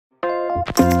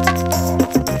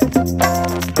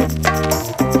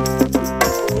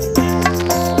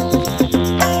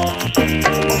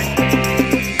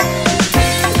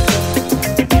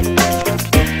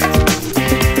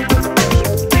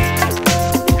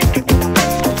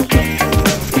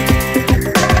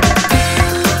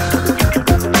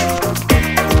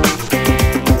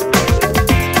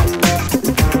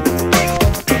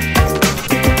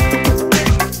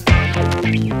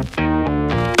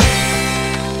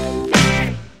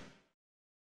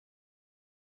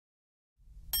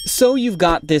So you've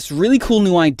got this really cool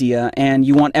new idea and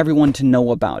you want everyone to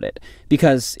know about it,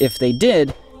 because if they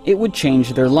did, it would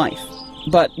change their life.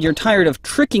 But you're tired of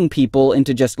tricking people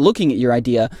into just looking at your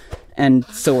idea, and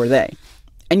so are they.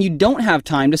 And you don't have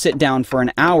time to sit down for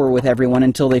an hour with everyone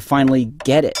until they finally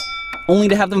get it, only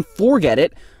to have them forget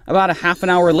it about a half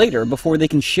an hour later before they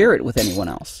can share it with anyone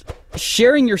else.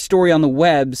 Sharing your story on the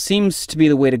web seems to be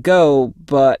the way to go,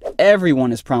 but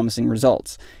everyone is promising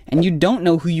results, and you don't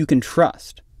know who you can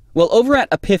trust. Well, over at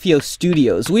Epifio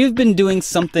Studios, we've been doing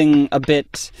something a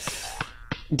bit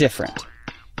different.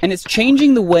 And it's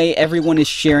changing the way everyone is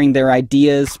sharing their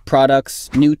ideas,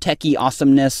 products, new techie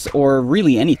awesomeness, or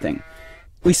really anything.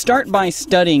 We start by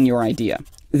studying your idea.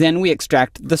 Then we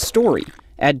extract the story,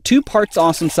 add 2 parts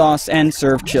awesome sauce, and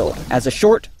serve chilled as a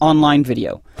short online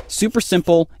video. Super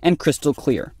simple and crystal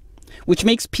clear. Which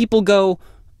makes people go,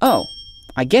 oh,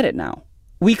 I get it now.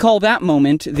 We call that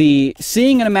moment the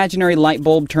seeing an imaginary light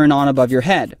bulb turn on above your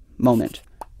head moment.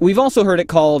 We've also heard it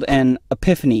called an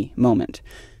epiphany moment.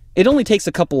 It only takes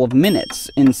a couple of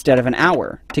minutes instead of an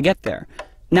hour to get there.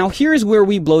 Now here's where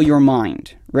we blow your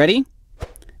mind. Ready?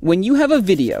 When you have a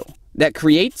video that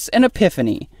creates an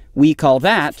epiphany, we call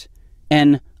that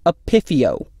an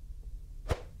epifio.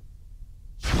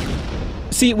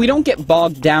 See, we don't get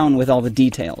bogged down with all the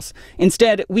details.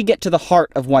 Instead, we get to the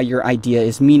heart of why your idea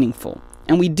is meaningful.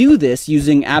 And we do this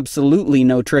using absolutely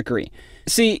no trickery.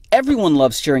 See, everyone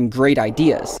loves sharing great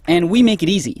ideas, and we make it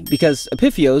easy, because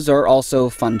Epifios are also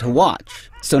fun to watch.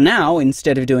 So now,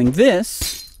 instead of doing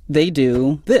this, they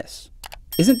do this.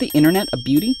 Isn't the internet a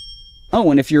beauty?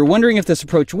 Oh, and if you're wondering if this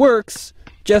approach works,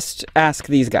 just ask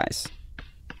these guys.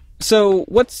 So,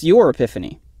 what's your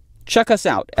epiphany? Check us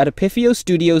out at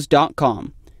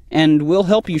epifiostudios.com, and we'll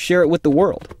help you share it with the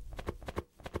world.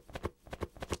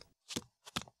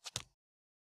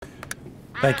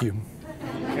 Thank you.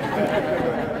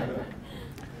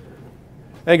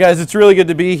 Hey guys, it's really good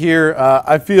to be here.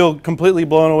 I feel completely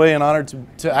blown away and honored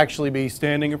to actually be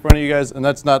standing in front of you guys, and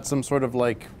that's not some sort of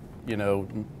like, you know,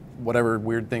 whatever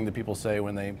weird thing that people say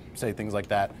when they say things like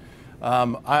that.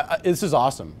 This is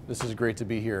awesome. This is great to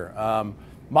be here.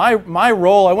 My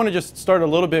role, I want to just start a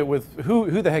little bit with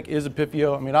who the heck is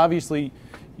Epifio. I mean, obviously,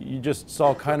 you just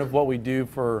saw kind of what we do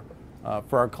for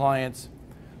our clients.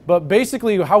 But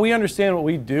basically, how we understand what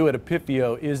we do at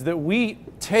Epifio is that we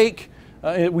take,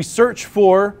 we search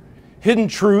for hidden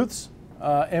truths,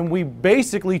 and we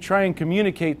basically try and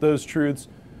communicate those truths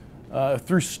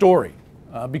through story.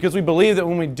 Because we believe that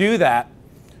when we do that,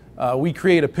 we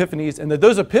create epiphanies, and that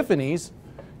those epiphanies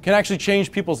can actually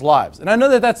change people's lives. And I know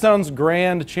that that sounds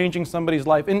grand, changing somebody's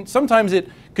life, and sometimes it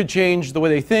could change the way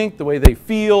they think, the way they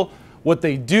feel, what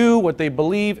they do, what they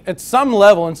believe. At some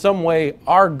level, in some way,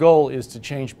 our goal is to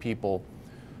change people.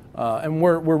 And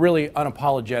we're really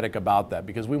unapologetic about that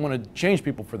because we want to change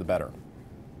people for the better.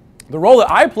 The role that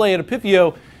I play at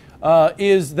Epifio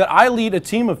is that I lead a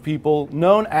team of people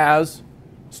known as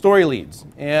story leads.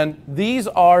 And these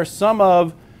are some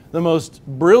of the most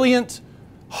brilliant,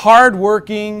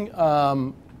 hardworking,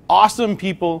 awesome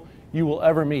people you will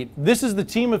ever meet. This is the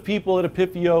team of people at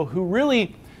Epifio who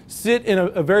really sit in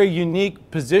a very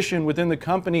unique position within the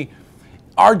company.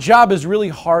 Our job is really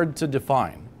hard to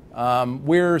define.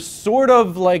 We're sort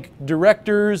of like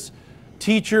directors,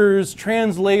 teachers,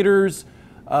 translators,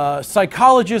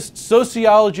 psychologists,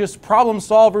 sociologists, problem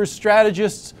solvers,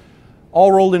 strategists,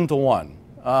 all rolled into one.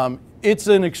 It's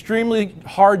an extremely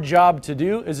hard job to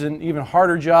do. It's an even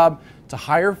harder job to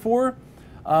hire for.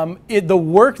 The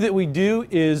work that we do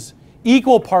is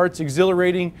equal parts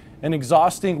exhilarating and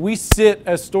exhausting. We sit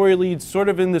as story leads sort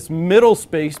of in this middle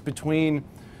space between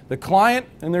the client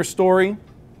and their story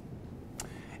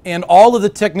and all of the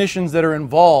technicians that are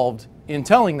involved in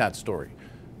telling that story.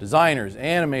 Designers,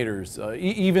 animators,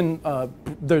 even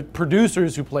the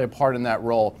producers who play a part in that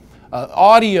role.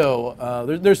 Audio,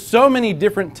 there's so many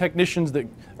different technicians that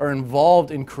are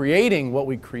involved in creating what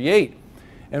we create.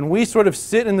 And we sort of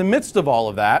sit in the midst of all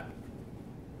of that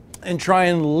and try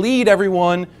and lead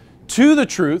everyone to the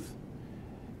truth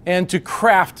and to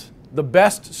craft the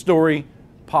best story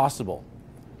possible.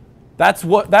 That's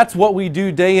what we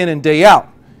do day in and day out.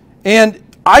 And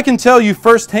I can tell you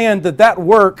firsthand that that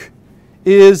work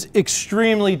is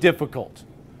extremely difficult.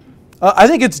 I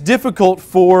think it's difficult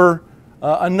for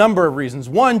a number of reasons.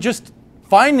 One, just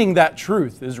finding that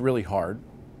truth is really hard.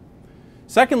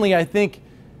 Secondly, I think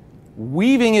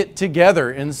weaving it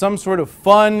together in some sort of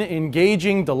fun,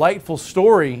 engaging, delightful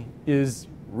story is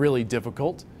really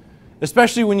difficult,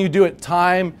 especially when you do it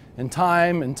time and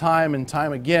time and time and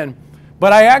time again.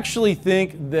 But I actually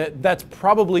think that that's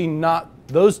probably not,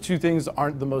 those two things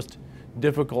aren't the most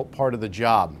difficult part of the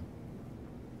job.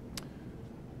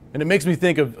 And it makes me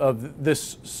think of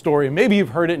this story. Maybe you've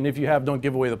heard it, and if you have, don't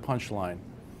give away the punchline.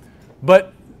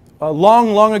 But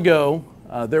long, long ago,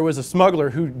 there was a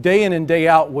smuggler who day in and day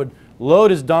out would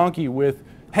load his donkey with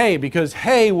hay, because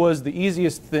hay was the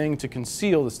easiest thing to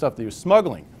conceal the stuff that he was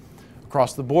smuggling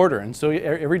across the border. And so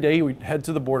every day he would head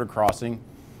to the border crossing,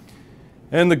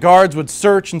 and the guards would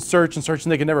search and search and search,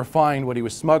 and they could never find what he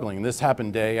was smuggling. And this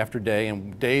happened day after day,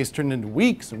 and days turned into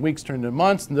weeks, and weeks turned into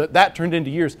months, and that turned into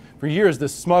years. For years,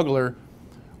 this smuggler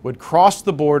would cross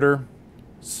the border,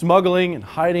 smuggling and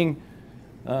hiding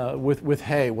with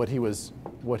hay what he was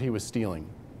stealing.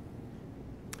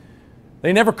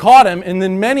 They never caught him, and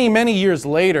then many, many years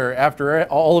later, after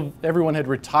everyone had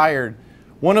retired,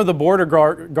 one of the border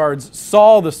guards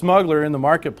saw the smuggler in the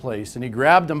marketplace, and he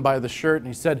grabbed him by the shirt and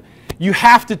he said, "You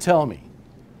have to tell me,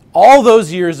 all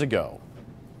those years ago,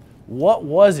 what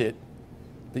was it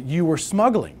that you were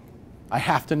smuggling? I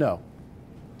have to know."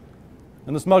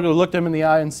 And the smuggler looked him in the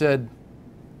eye and said,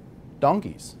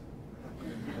 "Donkeys."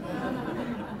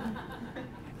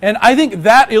 And I think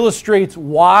that illustrates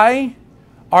why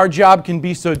our job can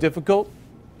be so difficult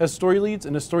as story leads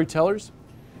and as storytellers.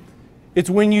 It's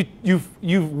when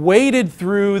you've waded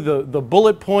through the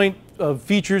bullet point of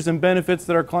features and benefits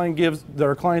that our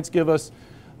clients give us,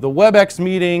 the WebEx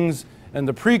meetings and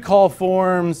the pre-call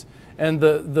forms and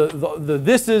the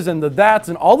thises and the that's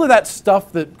and all of that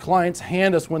stuff that clients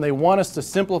hand us when they want us to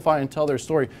simplify and tell their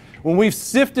story. When we've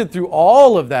sifted through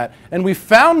all of that and we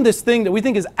found this thing that we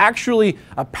think is actually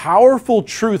a powerful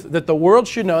truth that the world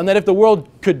should know, and that if the world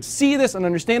could see this and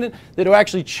understand it, that it will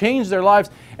actually change their lives,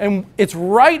 and it's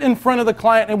right in front of the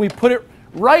client and we put it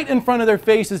right in front of their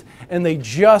faces and they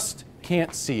just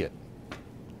can't see it.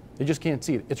 They just can't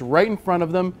see it. It's right in front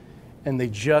of them and they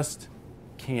just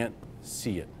can't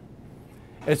see it.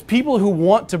 As people who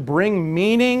want to bring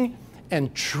meaning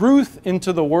and truth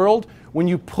into the world, when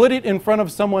you put it in front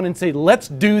of someone and say, "Let's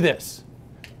do this,"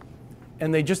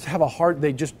 and they just have a heart,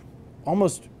 they just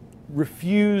almost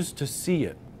refuse to see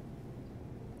it,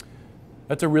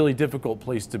 that's a really difficult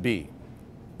place to be.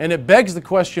 And it begs the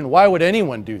question, why would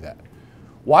anyone do that?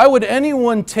 Why would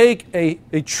anyone take a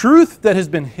truth that has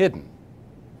been hidden,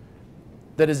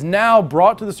 that is now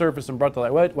brought to the surface and brought to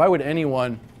light? Why would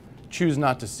anyone choose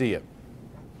not to see it?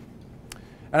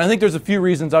 And I think there's a few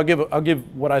reasons. I'll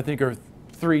give what I think are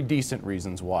 3 decent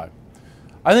reasons why.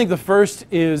 I think the first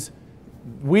is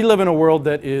we live in a world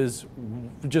that is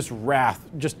just wrath,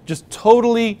 just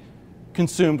totally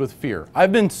consumed with fear.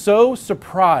 I've been so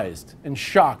surprised and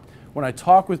shocked when I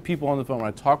talk with people on the phone, when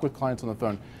I talk with clients on the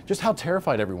phone, just how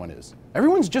terrified everyone is.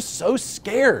 Everyone's just so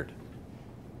scared.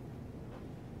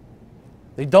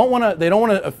 They don't want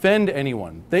to offend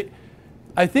anyone.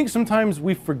 I think sometimes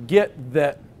we forget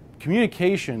that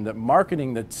communication, that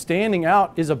marketing, that standing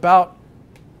out is about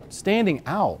standing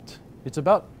out. It's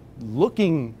about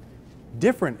looking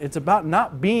different. It's about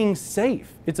not being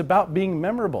safe. It's about being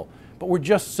memorable. But we're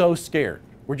just so scared.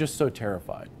 We're just so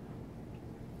terrified.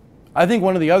 I think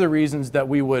one of the other reasons that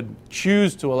we would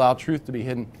choose to allow truth to be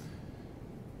hidden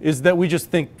is that we just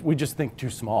think too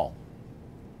small.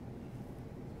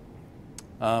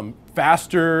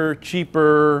 Faster,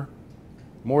 cheaper,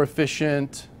 more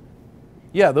efficient.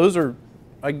 Yeah,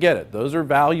 I get it. Those are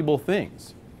valuable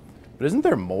things. But isn't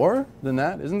there more than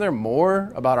that? Isn't there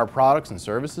more about our products and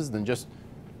services than just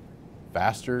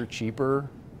faster, cheaper,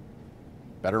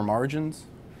 better margins?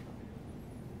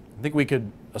 I think we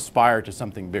could aspire to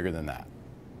something bigger than that.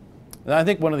 And I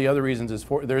think one of the other reasons is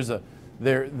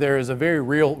there is a very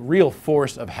real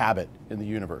force of habit in the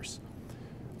universe.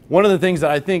 One of the things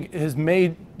that I think has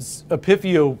made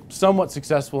Epiphio somewhat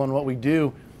successful in what we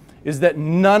do is that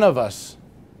none of us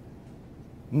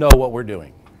know what we're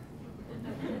doing.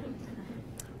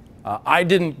 I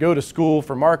didn't go to school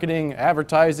for marketing,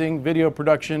 advertising, video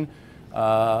production.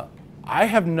 I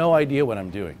have no idea what I'm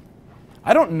doing.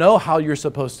 I don't know how you're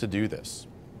supposed to do this.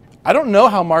 I don't know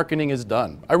how marketing is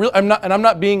done. I'm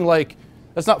not being like,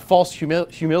 that's not false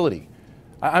humility.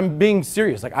 I'm being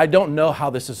serious. Like, I don't know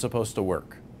how this is supposed to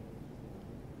work.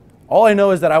 All I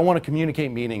know is that I want to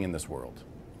communicate meaning in this world.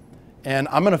 And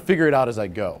I'm going to figure it out as I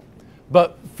go.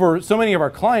 But for so many of our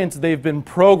clients, they've been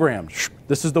programmed.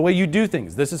 This is the way you do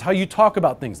things. This is how you talk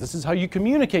about things. This is how you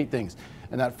communicate things.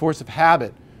 And that force of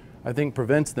habit, I think,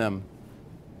 prevents them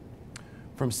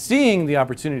from seeing the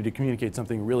opportunity to communicate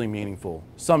something really meaningful,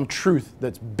 some truth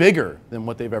that's bigger than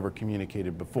what they've ever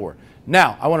communicated before.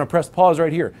 Now, I want to press pause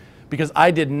right here because I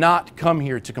did not come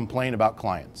here to complain about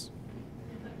clients.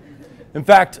 In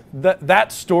fact,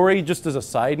 that story, just as a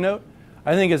side note,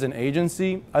 I think as an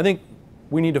agency, I think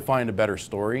we need to find a better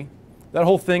story. That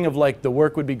whole thing of like the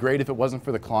work would be great if it wasn't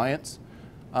for the clients,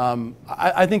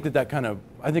 I think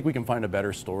I think we can find a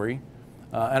better story.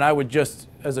 And I would just,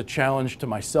 as a challenge to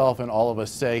myself and all of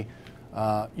us, say,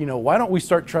 you know, why don't we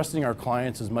start trusting our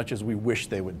clients as much as we wish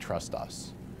they would trust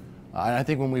us? And I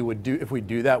think when if we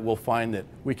do that, we'll find that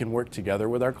we can work together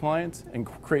with our clients and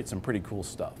create some pretty cool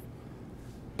stuff.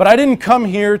 But I didn't come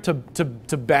here to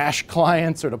bash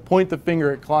clients or to point the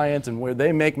finger at clients and where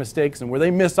they make mistakes and where they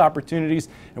miss opportunities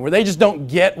and where they just don't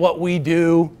get what we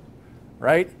do,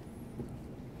 right?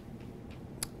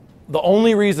 The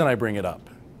only reason I bring it up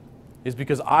is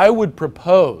because I would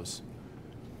propose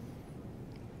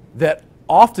that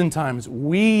oftentimes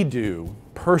we do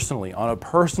personally, on a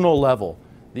personal level,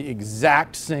 the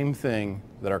exact same thing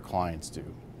that our clients do.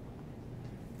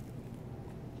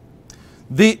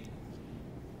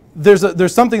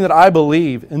 There's something that I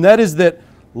believe, and that is that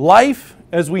life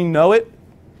as we know it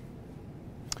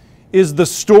is the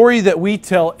story that we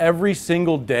tell every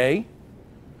single day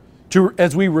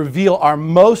as we reveal our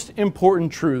most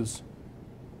important truths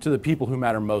to the people who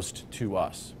matter most to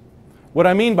us. What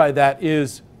I mean by that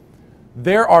is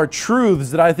there are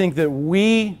truths that I think that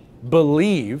we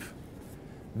believe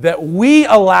that we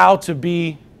allow to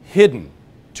be hidden,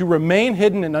 to remain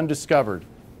hidden and undiscovered.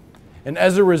 And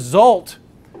as a result,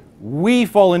 we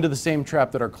fall into the same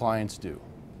trap that our clients do.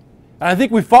 And I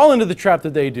think we fall into the trap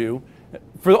that they do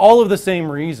for all of the same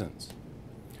reasons.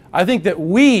 I think that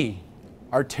we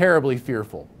are terribly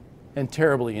fearful and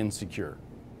terribly insecure.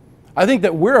 I think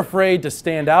that we're afraid to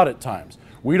stand out at times.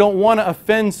 We don't want to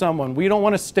offend someone. We don't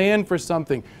want to stand for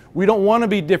something. We don't want to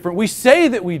be different. We say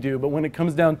that we do, but when it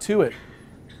comes down to it,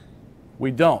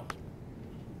 we don't.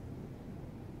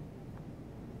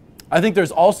 I think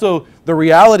there's also the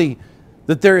reality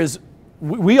that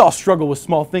we all struggle with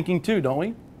small thinking too, don't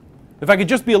we? If I could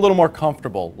just be a little more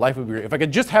comfortable, life would be great. If I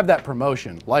could just have that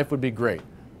promotion, life would be great.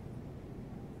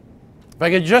 If I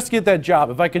could just get that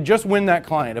job, if I could just win that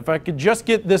client, if I could just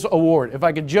get this award, if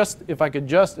I could just, is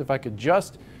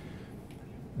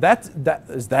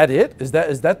that it? Is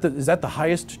that the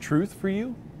highest truth for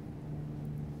you?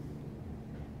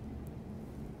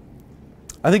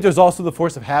 I think there's also the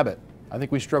force of habit. I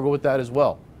think we struggle with that as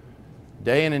well.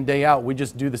 Day in and day out, we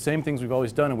just do the same things we've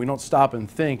always done and we don't stop and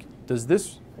think, is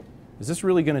this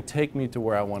really going to take me to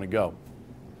where I want to go?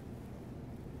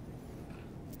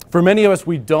 For many of us,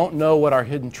 we don't know what our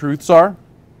hidden truths are.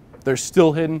 They're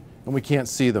still hidden and we can't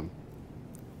see them.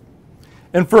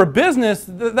 And for a business,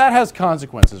 that has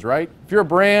consequences, right? If you're a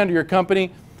brand or you're a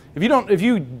company, if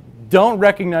you don't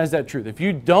recognize that truth, if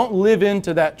you don't live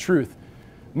into that truth,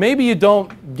 maybe you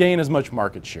don't gain as much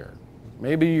market share.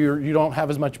 Maybe you don't have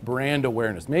as much brand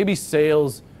awareness. Maybe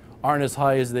sales aren't as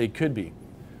high as they could be.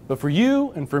 But for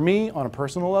you and for me on a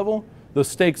personal level, the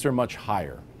stakes are much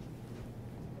higher.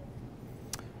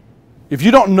 If you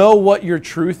don't know what your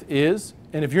truth is,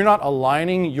 and if you're not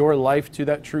aligning your life to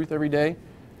that truth every day,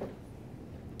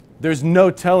 there's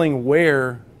no telling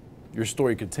where your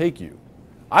story could take you.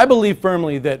 I believe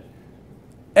firmly that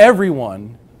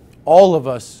everyone, all of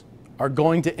us, are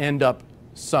going to end up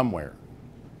somewhere.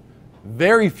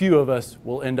 Very few of us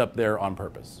will end up there on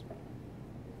purpose.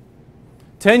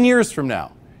 10 years from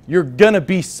now, you're going to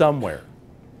be somewhere.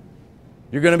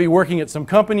 You're going to be working at some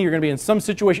company, you're going to be in some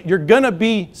situation, you're going to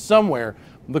be somewhere.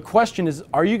 The question is,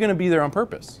 are you going to be there on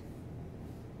purpose?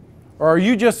 Or are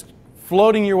you just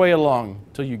floating your way along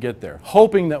till you get there,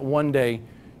 hoping that one day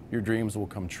your dreams will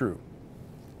come true?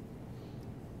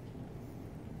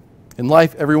 In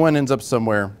life, everyone ends up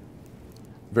somewhere.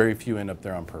 Very few end up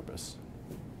there on purpose.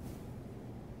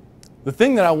 The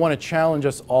thing that I want to challenge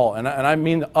us all, and I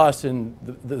mean us in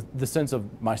the sense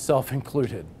of myself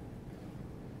included,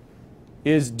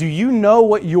 is do you know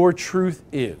what your truth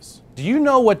is? Do you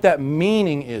know what that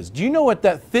meaning is? Do you know what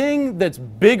that thing that's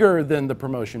bigger than the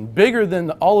promotion, bigger than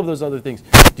all of those other things,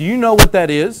 do you know what that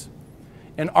is?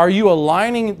 And are you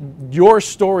aligning your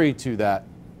story to that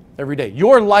every day?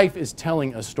 Your life is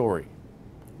telling a story.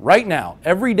 Right now,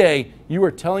 every day, you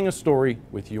are telling a story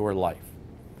with your life.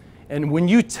 And when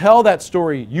you tell that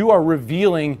story, you are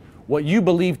revealing what you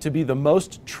believe to be the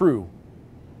most true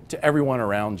to everyone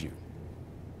around you.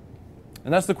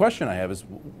 And that's the question I have is,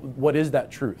 what is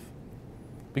that truth?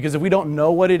 Because if we don't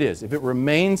know what it is, if it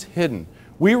remains hidden,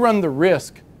 we run the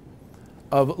risk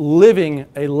of living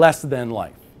a less than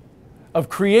life, of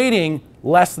creating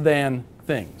less than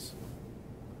things.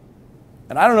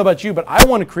 And I don't know about you, but I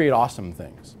want to create awesome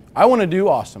things. I want to do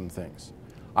awesome things.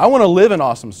 I want to live an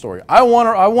awesome story. I want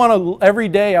to every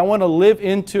day, I want to live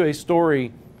into a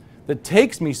story that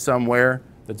takes me somewhere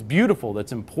that's beautiful,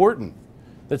 that's important,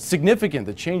 that's significant,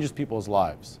 that changes people's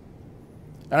lives.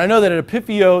 And I know that at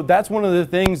Epifio, that's one of the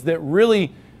things that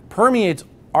really permeates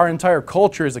our entire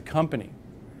culture as a company.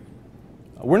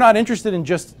 We're not interested in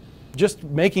just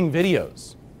making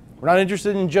videos. We're not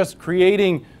interested in just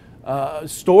creating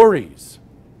stories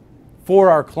for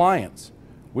our clients.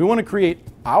 We want to create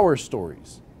our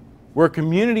stories. We're a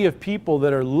community of people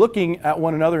that are looking at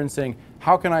one another and saying,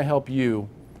 how can I help you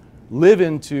live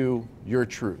into your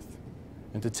truth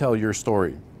and to tell your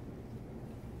story?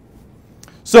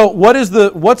 So what's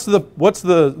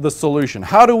the solution?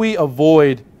 How do we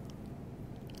avoid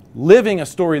living a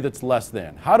story that's less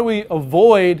than? How do we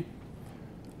avoid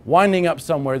winding up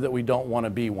somewhere that we don't want to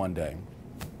be one day?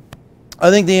 I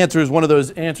think the answer is one of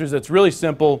those answers that's really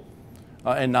simple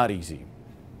and not easy,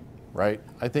 right?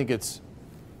 I think it's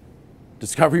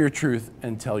discover your truth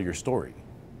and tell your story.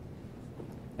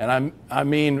 And I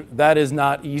mean, that is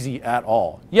not easy at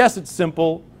all. Yes, it's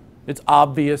simple, it's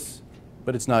obvious,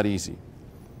 but it's not easy.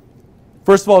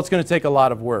 First of all, it's going to take a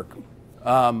lot of work.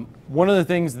 One of the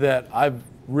things that I've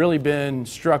really been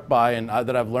struck by and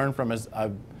that I've learned from as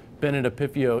I've been at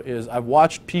Epifio is I've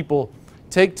watched people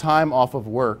take time off of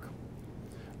work.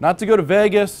 Not to go to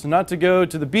Vegas, not to go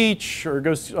to the beach or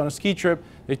go on a ski trip.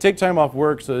 They take time off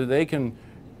work so that they can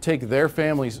take their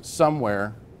families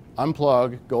somewhere,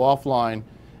 unplug, go offline,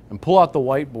 and pull out the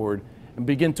whiteboard and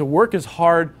begin to work as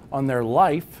hard on their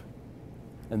life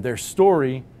and their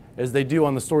story as they do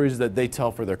on the stories that they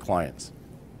tell for their clients.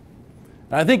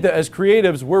 And I think that as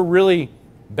creatives, we're really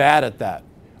bad at that.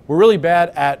 We're really bad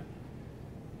at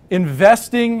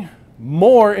investing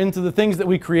more into the things that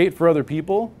we create for other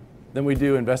people than we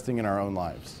do investing in our own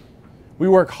lives. We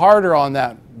work harder on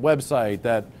that website,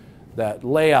 that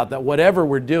layout, that whatever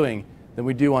we're doing, than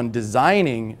we do on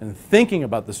designing and thinking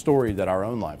about the story that our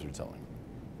own lives are telling.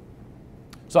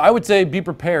 So I would say be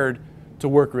prepared to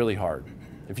work really hard.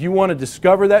 If you want to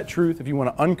discover that truth, if you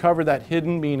want to uncover that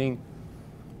hidden meaning,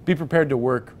 be prepared to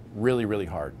work really, really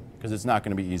hard, because it's not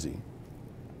going to be easy.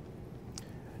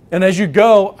 And as you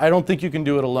go, I don't think you can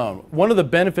do it alone. One of the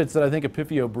benefits that I think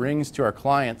Epifio brings to our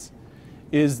clients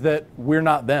is that we're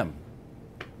not them.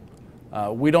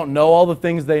 We don't know all the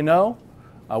things they know.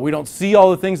 We don't see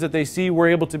all the things that they see. We're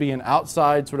able to be an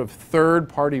outside sort of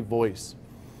third-party voice.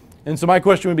 And so my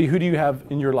question would be, who do you have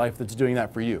in your life that's doing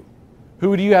that for you?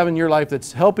 Who do you have in your life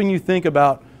that's helping you think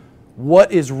about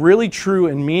what is really true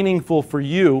and meaningful for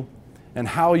you and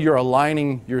how you're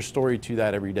aligning your story to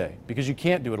that every day? Because you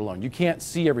can't do it alone. You can't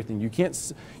see everything. You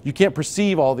can't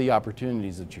perceive all the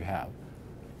opportunities that you have.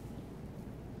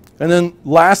 And then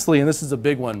lastly, and this is a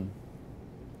big one,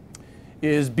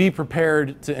 is be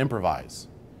prepared to improvise.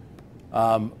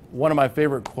 One of my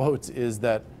favorite quotes is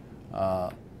that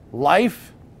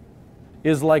life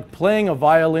is like playing a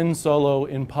violin solo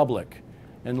in public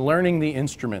and learning the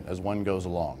instrument as one goes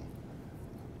along.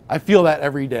 I feel that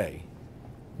every day.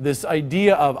 This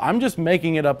idea of I'm just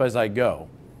making it up as I go.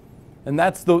 And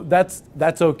that's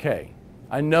okay.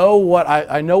 I know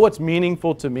what's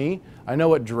meaningful to me. I know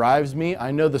what drives me. I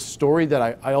know the story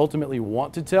that I ultimately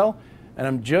want to tell. And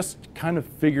I'm just kind of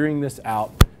figuring this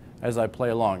out as I play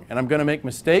along. And I'm going to make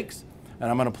mistakes, and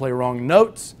I'm going to play wrong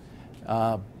notes,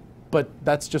 but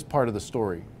that's just part of the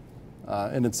story.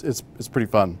 And it's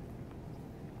pretty fun.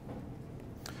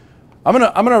 I'm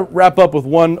gonna wrap up with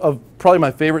one of probably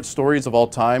my favorite stories of all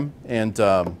time, and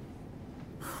some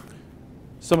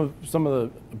of the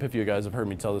Epifio guys have heard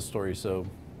me tell this story, so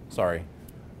sorry,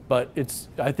 but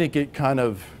I think it kind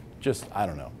of just, I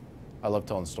don't know. I love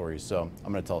telling stories, so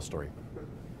I'm gonna tell a story.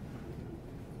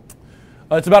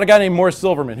 It's about a guy named Morris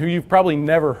Silverman, who you've probably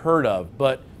never heard of,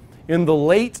 but in the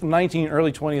late 19th,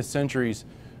 early 20th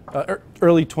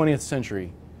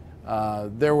century,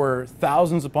 there were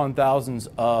thousands upon thousands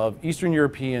of Eastern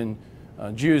European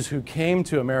Jews who came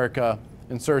to America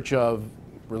in search of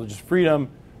religious freedom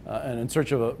and in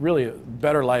search of a really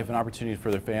better life and opportunity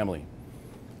for their family.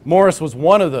 Morris was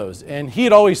one of those, and he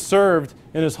had always served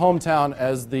in his hometown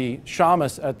as the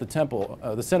shamus at the temple,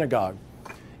 the synagogue.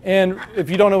 And if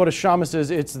you don't know what a shamus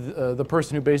is, it's the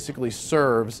person who basically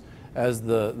serves as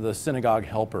the synagogue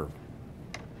helper.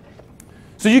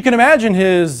 So you can imagine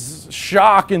his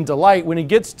shock and delight when he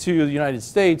gets to the United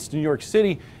States, New York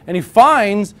City, and he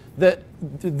finds that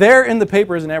there in the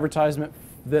paper is an advertisement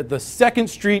that the 2nd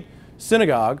Street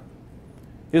Synagogue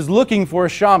is looking for a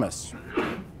shamus.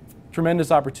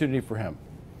 Tremendous opportunity for him.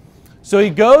 So he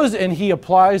goes and he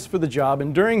applies for the job,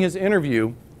 and during his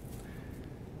interview,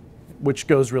 which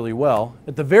goes really well,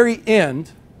 at the very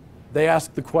end, they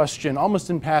ask the question, almost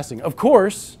in passing, of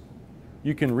course,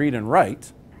 you can read and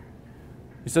write.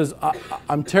 He says,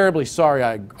 I'm terribly sorry,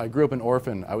 I grew up an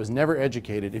orphan. I was never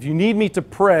educated. If you need me to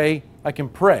pray, I can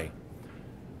pray.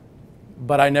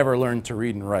 But I never learned to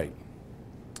read and write.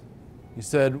 He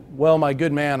said, well, my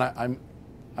good man,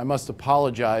 I must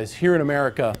apologize. Here in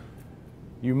America,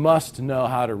 you must know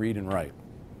how to read and write.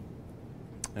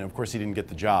 And of course, he didn't get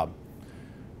the job.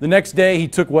 The next day, he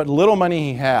took what little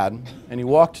money he had, and he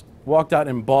walked out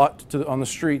and bought, on the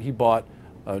street, he bought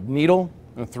a needle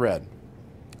and a thread.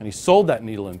 And he sold that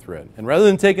needle and thread. And rather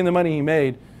than taking the money he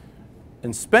made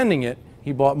and spending it,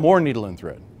 he bought more needle and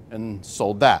thread and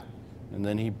sold that. And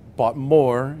then he bought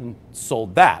more and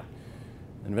sold that.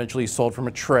 And eventually he sold from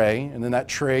a tray, and then that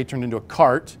tray turned into a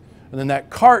cart, and then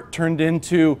that cart turned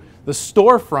into the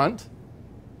storefront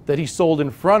that he sold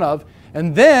in front of,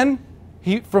 and then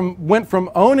he went from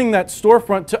owning that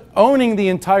storefront to owning the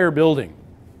entire building.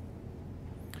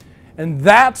 And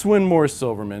that's when Morris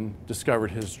Silverman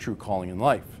discovered his true calling in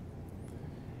life.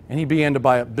 And he began to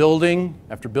buy up building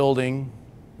after building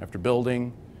after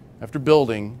building after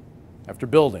building after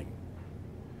building,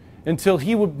 until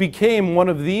he became one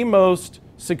of the most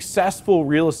successful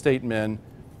real estate men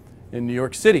in New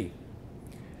York City.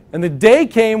 And the day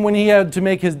came when he had to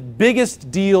make his biggest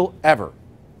deal ever.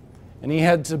 And he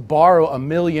had to borrow $1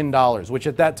 million, which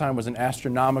at that time was an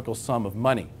astronomical sum of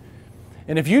money.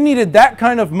 And if you needed that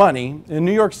kind of money in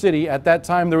New York City at that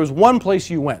time, there was one place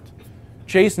you went,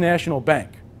 Chase National Bank.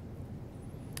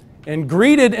 And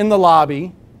greeted in the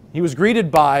lobby, he was greeted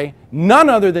by none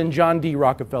other than John D.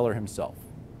 Rockefeller himself.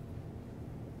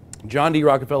 John D.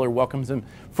 Rockefeller welcomes him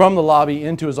from the lobby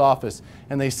into his office,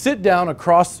 and they sit down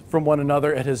across from one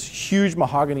another at his huge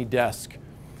mahogany desk.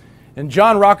 And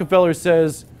John Rockefeller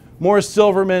says, Morris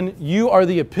Silverman, you are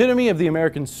the epitome of the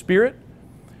American spirit.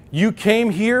 You came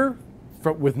here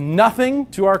with nothing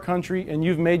to our country, and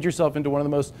you've made yourself into one of the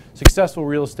most successful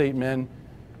real estate men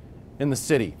in the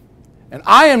city. And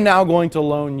I am now going to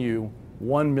loan you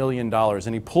 $1 million.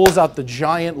 And he pulls out the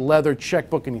giant leather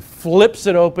checkbook and he flips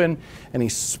it open and he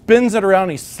spins it around,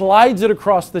 he slides it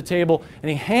across the table, and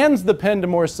he hands the pen to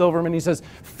Morris Silverman. He says,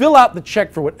 fill out the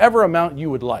check for whatever amount you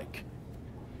would like.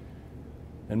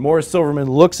 And Morris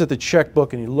Silverman looks at the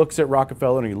checkbook and he looks at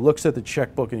Rockefeller and he looks at the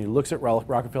checkbook and he looks at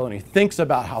Rockefeller and he thinks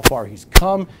about how far he's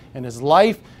come in his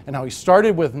life and how he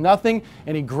started with nothing,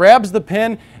 and he grabs the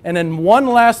pen and in one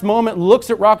last moment looks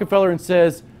at Rockefeller and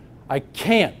says, I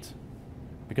can't,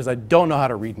 because I don't know how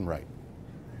to read and write.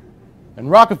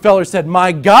 And Rockefeller said,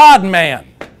 my God, man,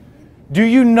 do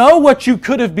you know what you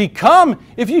could have become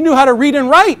if you knew how to read and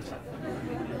write?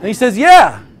 And he says,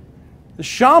 yeah, the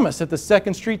shamus at the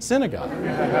 2nd Street Synagogue.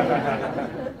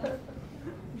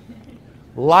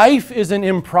 Life is an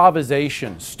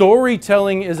improvisation.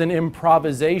 Storytelling is an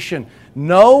improvisation.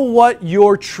 Know what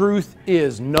your truth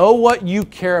is. Know what you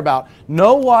care about.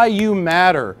 Know why you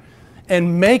matter.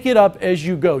 And make it up as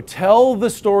you go. Tell the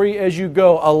story as you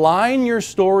go. Align your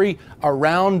story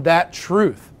around that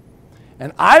truth.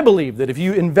 And I believe that if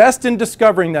you invest in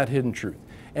discovering that hidden truth,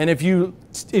 and if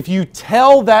you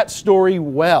tell that story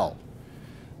well,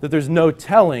 that there's no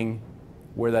telling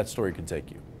where that story could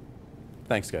take you.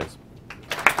 Thanks, guys.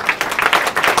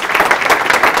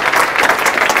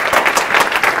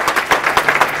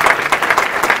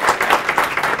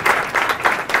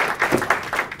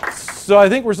 So I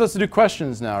think we're supposed to do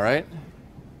questions now, right?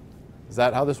 Is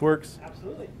that how this works?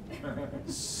 Absolutely.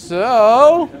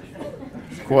 So,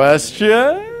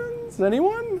 questions?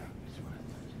 Anyone?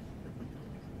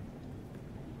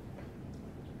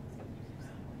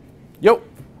 Yo. So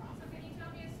can you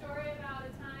tell me a story about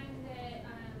a time that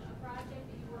a project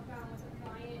that you worked on with a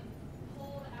client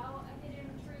pulled out a hidden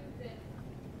truth that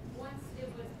once it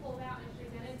was pulled out and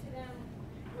presented to them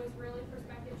was really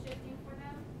perspective shifting for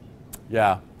them?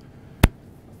 Yeah.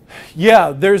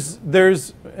 Yeah, there's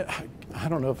I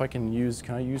don't know if can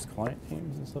I use client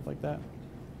names and stuff like that?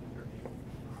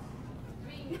 I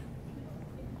mean, you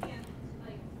can't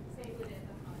like say who it is,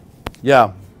 that's fine.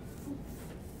 Yeah.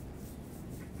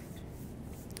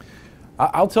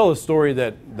 I'll tell a story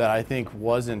that I think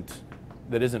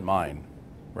that isn't mine,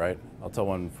 right? I'll tell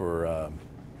one for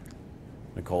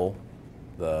Nicole,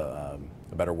 the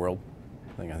Better World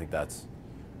thing. I think that's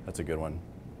a good one.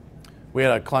 We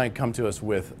had a client come to us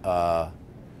with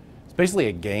it's basically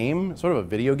a game, sort of a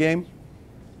video game.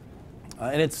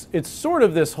 And it's sort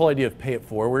of this whole idea of pay it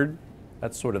forward.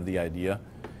 That's sort of the idea.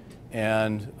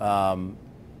 And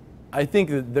I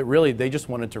think that really they just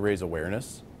wanted to raise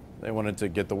awareness. They wanted to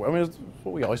get the, I mean, it's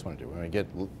what we always want to do. I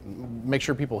mean, make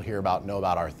sure people know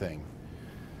about our thing.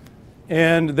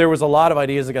 And there was a lot of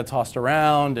ideas that got tossed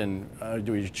around, and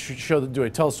do we tell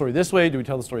the story this way? Do we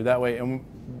tell the story that way? And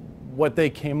what they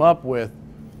came up with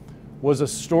was a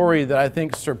story that I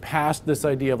think surpassed this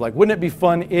idea of like, wouldn't it be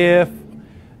fun if,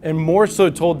 and more so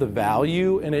told the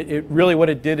value. And it really, what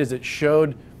it did is it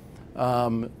showed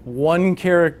one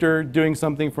character doing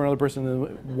something for another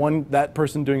person, that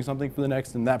person doing something for the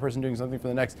next, and that person doing something for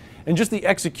the next. And just the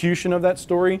execution of that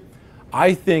story,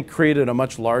 I think, created a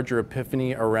much larger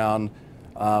epiphany around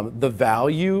the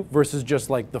value versus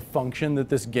just like the function that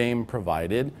this game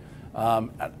provided.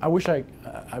 I wish I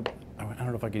don't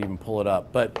know if I could even pull it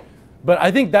up, but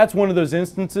I think that's one of those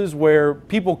instances where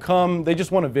people come, they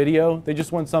just want a video, they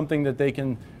just want something that they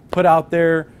can put out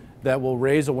there that will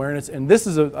raise awareness. And this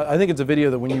is I think it's a video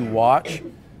that when you watch,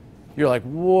 you're like,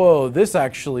 whoa, this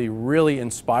actually really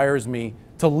inspires me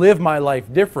to live my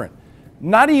life different.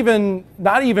 Not even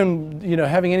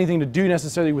having anything to do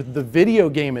necessarily with the video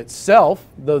game itself,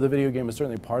 though the video game is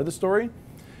certainly part of the story,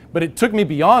 but it took me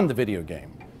beyond the video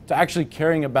game to actually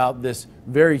caring about this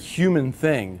very human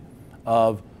thing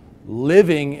of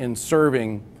living and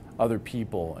serving other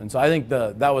people. And so I think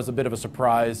that was a bit of a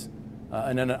surprise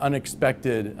and an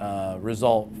unexpected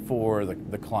result for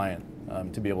the client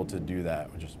to be able to do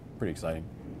that, which is pretty exciting.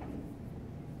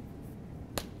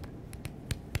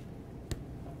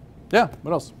 Yeah,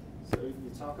 what else? So you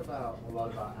talk a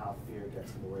lot about how fear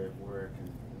gets in the way of work and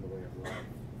in the way of life.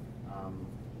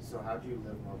 So how do you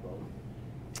live more boldly?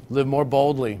 Live more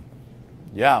boldly.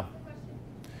 Yeah.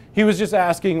 He was just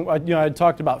asking, I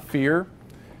talked about fear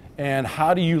and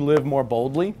how do you live more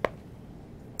boldly?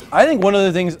 I think one of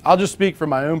the things, I'll just speak from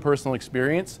my own personal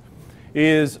experience,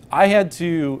 is I had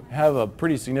to have a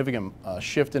pretty significant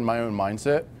shift in my own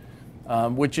mindset.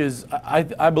 Which is,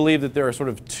 I believe that there are sort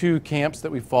of two camps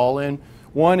that we fall in.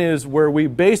 One is where we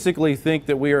basically think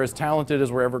that we are as talented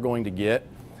as we're ever going to get,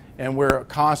 and we're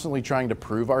constantly trying to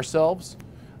prove ourselves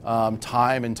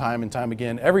time and time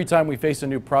again. Every time we face a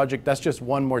new project, that's just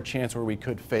one more chance where we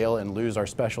could fail and lose our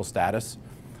special status.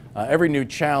 Every new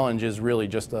challenge is really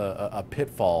just a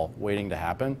pitfall waiting to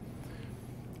happen.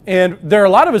 And there are a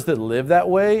lot of us that live that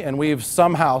way, and we've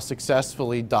somehow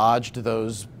successfully dodged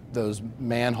those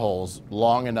manholes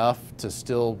long enough to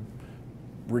still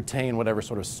retain whatever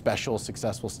sort of special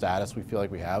successful status we feel like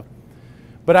we have.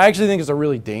 But I actually think it's a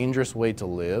really dangerous way to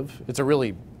live. It's a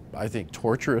really, I think,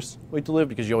 torturous way to live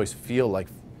because you always feel like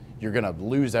you're going to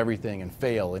lose everything and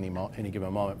fail any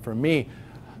given moment. For me,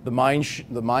 the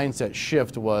mindset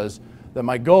shift was that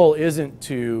my goal isn't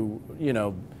to,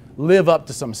 live up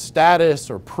to some status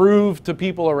or prove to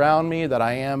people around me that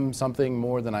I am something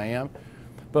more than I am,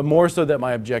 but more so that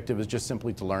my objective is just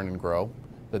simply to learn and grow.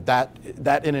 That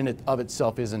in and of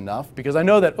itself is enough, because I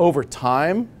know that over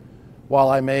time, while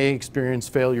I may experience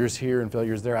failures here and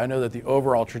failures there, I know that the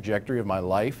overall trajectory of my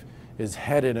life is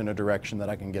headed in a direction that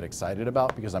I can get excited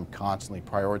about because I'm constantly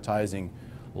prioritizing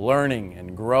learning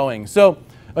and growing. So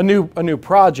a new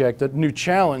project, a new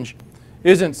challenge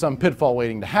isn't some pitfall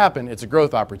waiting to happen, it's a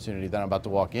growth opportunity that I'm about to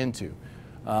walk into.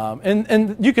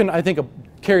 And you can, I think,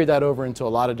 carry that over into a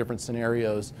lot of different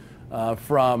scenarios,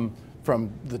 from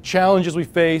the challenges we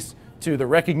face to the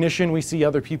recognition we see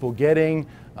other people getting,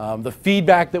 the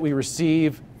feedback that we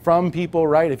receive from people,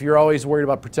 right? If you're always worried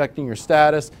about protecting your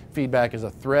status, feedback is a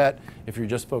threat. If you're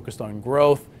just focused on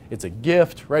growth, it's a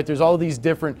gift, right? There's all these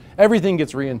different, everything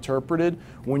gets reinterpreted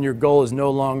when your goal is no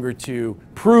longer to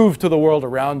prove to the world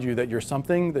around you that you're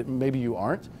something that maybe you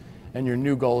aren't, and your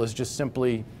new goal is just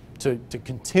simply to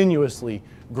continuously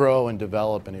grow and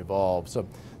develop and evolve. So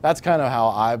that's kind of how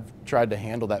I've tried to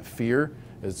handle that fear,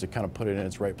 is to kind of put it in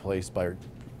its right place by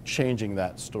changing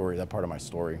that story, that part of my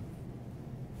story.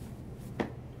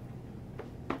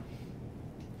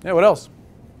 Yeah, what else?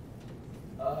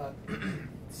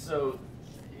 So,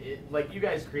 like, you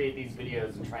guys create these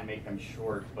videos and try and make them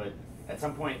short, but at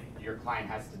some point your client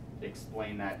has to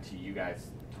explain that to you guys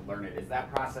to learn it. Is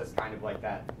that process kind of like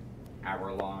that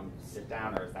hour-long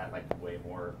sit-down, or is that like way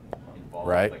more involved,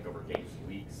 right, like over days and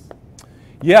weeks?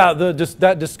 Yeah,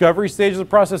 that discovery stage of the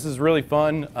process is really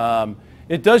fun.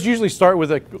 It does usually start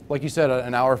with, like you said,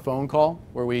 an hour phone call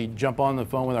where we jump on the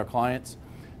phone with our clients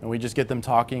and we just get them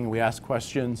talking, we ask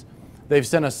questions. They've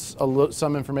sent us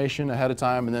some information ahead of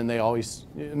time, and then they always,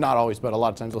 not always, but a lot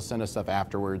of times they'll send us stuff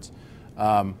afterwards.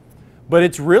 But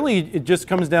it just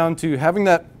comes down to having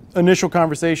that initial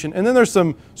conversation, and then there's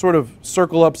some sort of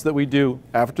circle ups that we do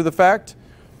after the fact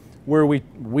where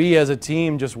we as a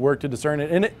team just work to discern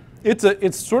it. And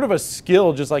it's sort of a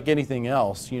skill just like anything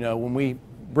else. You know, when we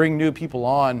bring new people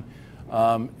on,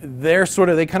 they kind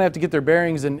of have to get their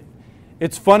bearings. And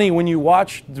it's funny when you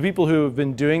watch the people who have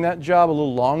been doing that job a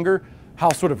little longer, how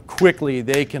sort of quickly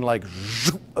they can like,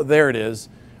 there it is.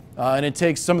 And it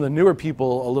takes some of the newer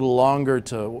people a little longer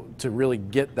to really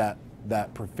get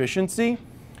that proficiency.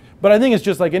 But I think it's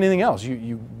just like anything else.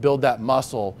 You build that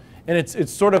muscle, and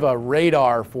it's sort of a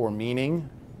radar for meaning.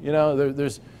 You know,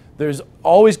 there's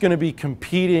always going to be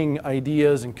competing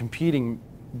ideas and competing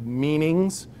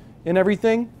meanings in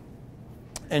everything,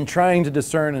 and trying to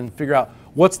discern and figure out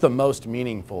what's the most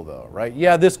meaningful, though, right?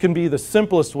 Yeah, this can be the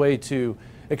simplest way to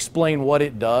explain what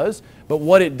it does, but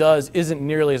what it does isn't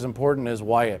nearly as important as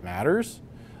why it matters.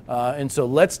 And so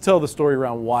let's tell the story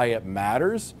around why it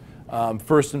matters.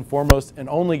 First and foremost, and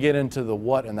only get into the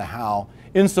what and the how,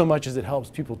 in so much as it helps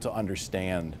people to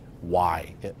understand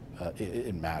why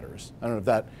it matters. I don't know if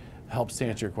that helps to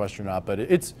answer your question or not, but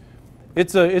it's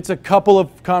a couple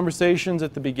of conversations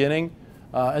at the beginning,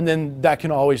 and then that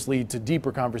can always lead to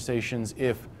deeper conversations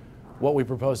if what we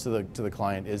propose to the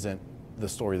client isn't the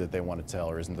story that they want to tell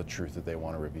or isn't the truth that they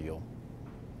want to reveal.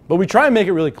 But we try and make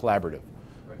it really collaborative,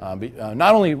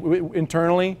 not only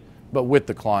internally, but with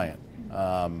the client.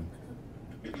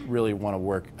 Really want to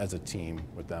work as a team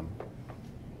with them.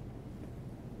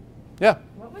 Yeah?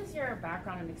 What was your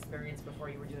background and experience before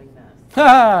you were doing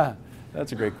this?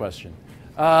 That's a great question.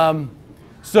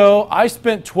 So I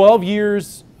spent 12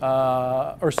 years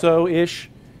or so-ish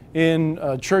in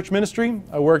church ministry.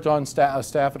 I worked on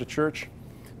staff at a church.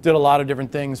 Did a lot of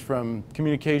different things, from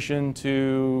communication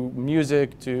to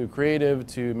music to creative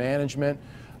to management.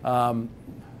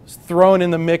 Thrown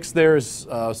in the mix, there's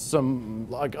some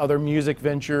like other music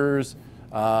ventures.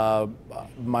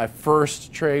 My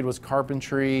first trade was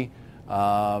carpentry,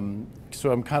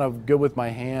 so I'm kind of good with my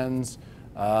hands.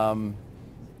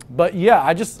 But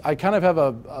yeah, I kind of have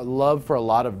a love for a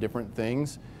lot of different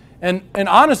things, and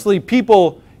honestly,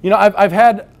 people, you know, I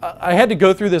had to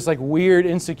go through this like weird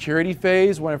insecurity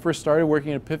phase when I first started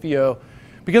working at Epifio,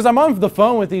 because I'm on the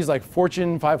phone with these like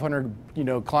Fortune 500, you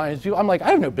know, clients. I'm like,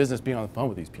 I have no business being on the phone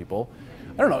with these people.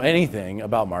 I don't know anything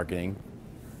about marketing.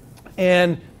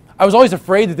 And I was always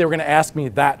afraid that they were going to ask me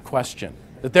that question.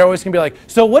 That they're always going to be like,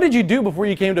 so what did you do before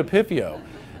you came to Epifio?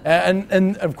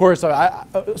 And of course,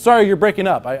 sorry, you're breaking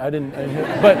up. I didn't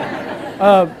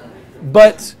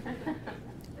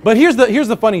but here's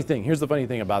the funny thing. Here's the funny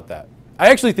thing about that. I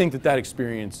actually think that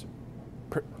experience,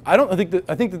 I think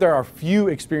that there are few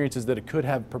experiences that it could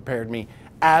have prepared me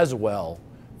as well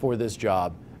for this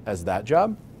job as that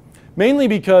job. Mainly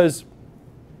because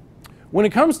when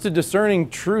it comes to discerning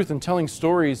truth and telling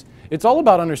stories, it's all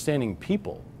about understanding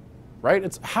people, right?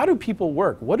 It's how do people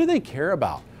work? What do they care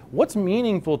about? What's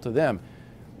meaningful to them?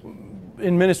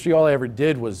 In ministry, all I ever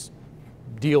did was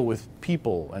deal with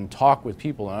people and talk with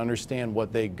people and understand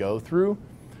what they go through.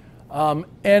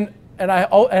 And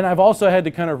I've also had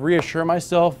to kind of reassure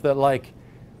myself that, like,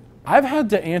 I've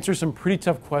had to answer some pretty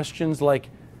tough questions, like,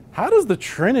 how does the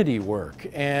Trinity work?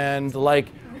 And like,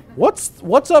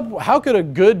 what's up? How could a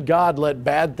good God let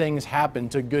bad things happen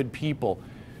to good people?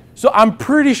 So I'm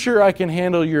pretty sure I can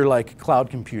handle your like cloud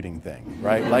computing thing,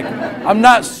 right? Like, I'm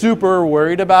not super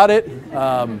worried about it.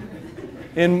 So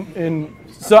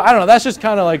I don't know. That's just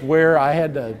kind of like where I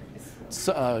had to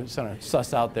sort of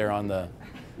suss out there on that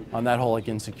whole like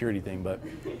insecurity thing. But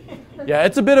yeah,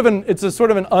 it's a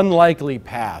sort of an unlikely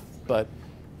path, but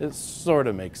it sort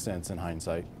of makes sense in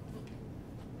hindsight.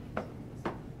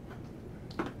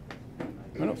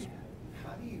 What else?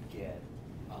 How do you get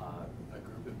a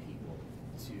group of people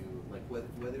to, like,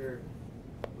 whether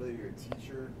you're a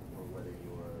teacher or whether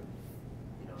you're,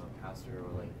 you know, a pastor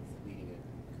or like leading a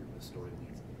group of story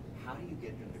leads, how do you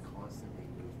get them to constantly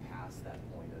move past that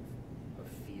point of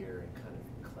fear and kind of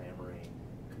clamoring,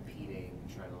 competing,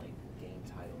 trying to like gain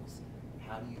titles?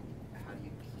 How do you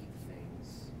keep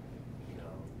things, you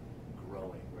know,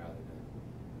 growing rather than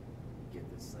get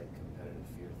this like competitive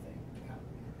fear thing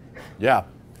happening? Yeah.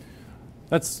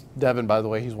 That's Devin, by the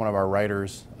way. He's one of our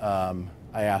writers.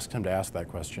 I asked him to ask that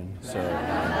question. So,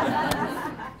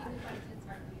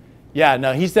 yeah,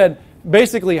 no, he said,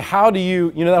 basically, how do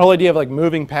you know, that whole idea of like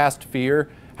moving past fear,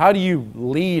 how do you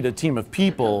lead a team of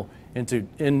people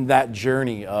in that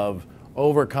journey of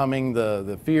overcoming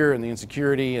the fear and the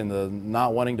insecurity and the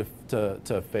not wanting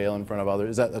to fail in front of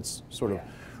others? That's sort of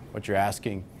what you're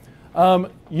asking.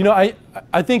 You know, I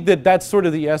think that's sort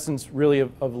of the essence really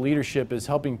of leadership, is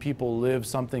helping people live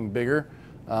something bigger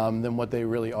than what they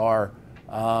really are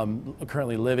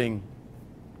currently living.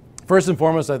 First and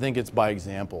foremost, I think it's by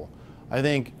example. I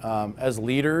think as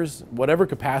leaders, whatever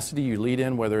capacity you lead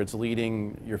in, whether it's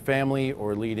leading your family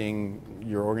or leading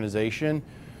your organization,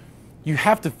 you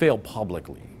have to fail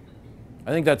publicly.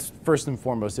 I think that's first and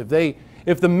foremost.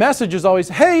 If the message is always,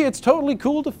 hey, it's totally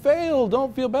cool to fail,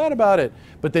 don't feel bad about it,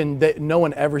 but then no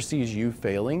one ever sees you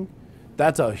failing,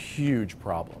 that's a huge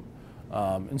problem.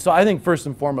 And so I think first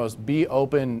and foremost, be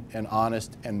open and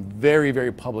honest and very,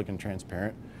 very public and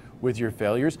transparent with your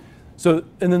failures. So,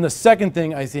 and then the second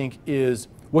thing I think is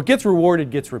what gets rewarded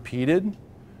gets repeated,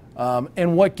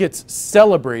 and what gets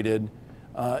celebrated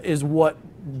is what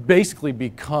basically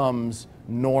becomes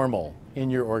normal in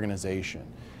your organization.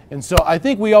 And so I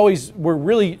think we're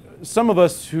really, some of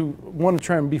us who want to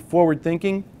try and be forward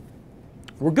thinking,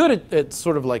 we're good at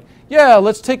sort of like, yeah,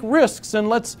 let's take risks and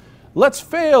let's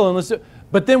fail and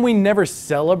but then we never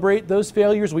celebrate those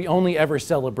failures. We only ever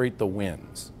celebrate the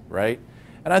wins, right?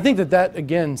 And I think that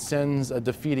again sends a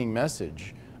defeating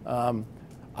message.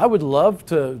 I would love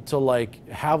to like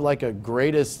have like a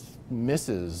greatest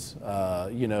misses,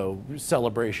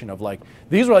 celebration of like,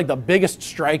 these were like the biggest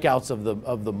strikeouts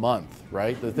of the month,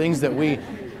 right? The things that we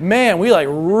like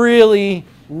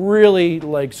really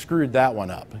like screwed that one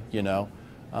up,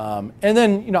 and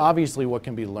then, obviously what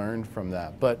can be learned from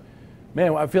that. But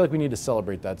man, I feel like we need to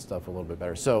celebrate that stuff a little bit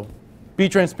better. So be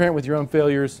transparent with your own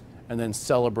failures and then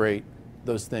celebrate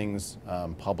those things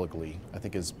publicly, I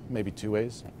think is maybe 2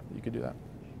 ways you could do that.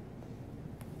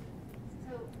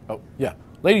 Oh, yeah.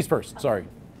 Ladies first, sorry.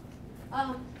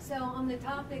 So on the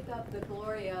topic of the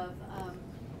glory of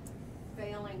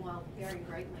failing while daring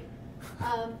greatly,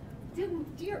 do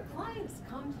your clients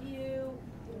come to you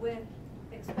with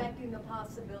expecting the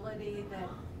possibility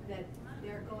that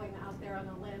they're going out there on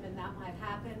a limb and that might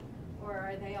happen, or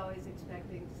are they always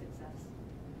expecting success?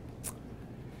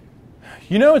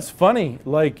 It's funny.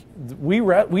 Like we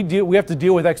have to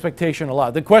deal with expectation a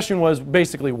lot. The question was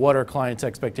basically, what are clients'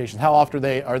 expectations? How often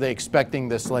are they expecting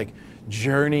this like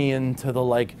journey into the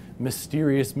like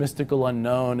mysterious, mystical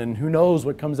unknown, and who knows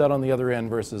what comes out on the other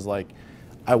end versus like,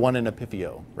 I want an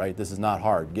epiphio, right? This is not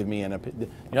hard. Give me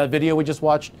that video we just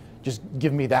watched. Just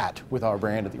give me that with our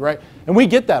brand, right? And we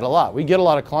get that a lot. We get a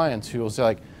lot of clients who will say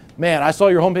like, man, I saw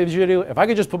your homepage video. If I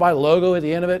could just put my logo at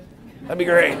the end of it, that'd be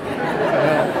great.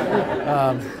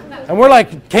 And we're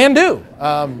like, can do.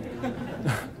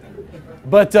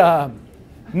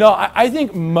 No, I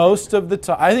think most of the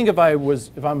time, I think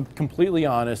if I'm completely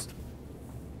honest,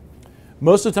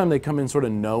 most of the time they come in sort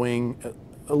of knowing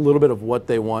a little bit of what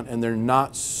they want, and they're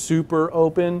not super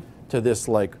open to this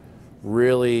like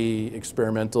really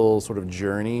experimental sort of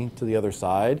journey to the other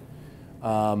side.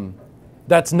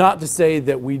 That's not to say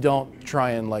that we don't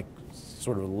try and like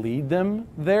sort of lead them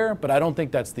there, but I don't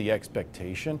think that's the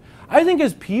expectation. I think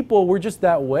as people, we're just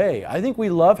that way. I think we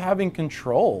love having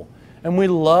control, and we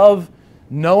love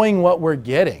knowing what we're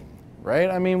getting, right?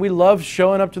 I mean, we love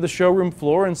showing up to the showroom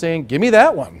floor and saying, give me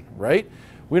that one, right?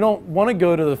 We don't want to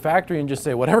go to the factory and just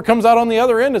say, whatever comes out on the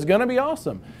other end is going to be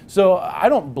awesome. So I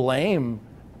don't blame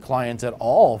clients at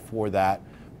all for that,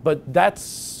 but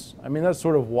that's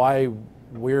sort of why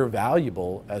we're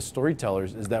valuable as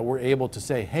storytellers, is that we're able to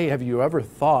say, hey, have you ever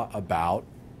thought about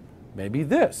maybe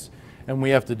this? And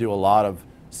we have to do a lot of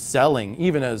selling,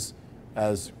 even as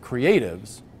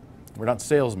creatives. We're not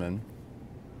salesmen,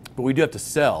 but we do have to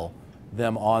sell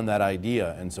them on that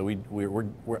idea. And so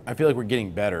I feel like we're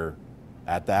getting better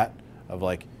at that, of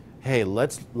like, hey,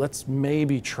 let's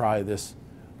maybe try this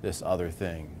other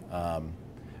thing.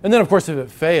 And then of course if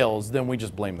it fails, then we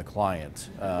just blame the client.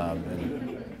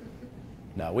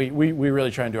 No, we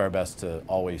really try and do our best to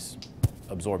always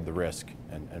absorb the risk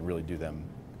and really do them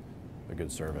a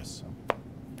good service. So,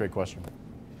 great question.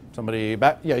 Somebody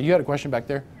back? Yeah, you had a question back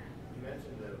there? You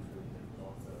mentioned that it was really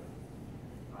difficult to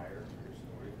hire for your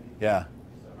story leads. Yeah.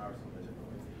 So how are some of the different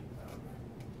ways that you found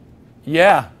them?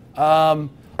 Yeah.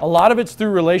 A lot of it's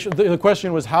through relation. The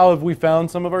question was, how have we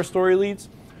found some of our story leads?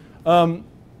 A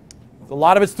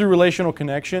lot of it's through relational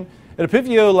connection. At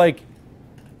Epiphio, like,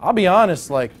 I'll be honest,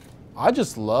 like, I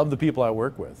just love the people I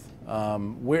work with.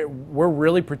 We're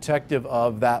really protective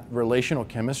of that relational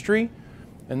chemistry,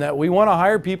 and that we want to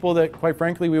hire people that, quite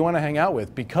frankly, we want to hang out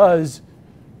with because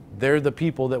they're the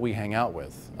people that we hang out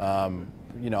with.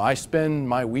 I spend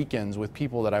my weekends with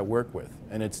people that I work with,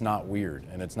 and it's not weird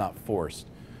and it's not forced.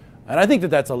 And I think that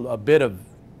that's a bit of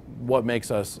what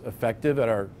makes us effective at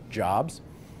our jobs.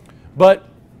 But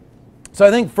so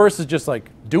I think first is just like,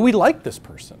 do we like this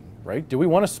person? Right? Do we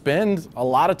want to spend a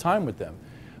lot of time with them?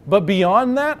 But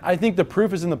beyond that, I think the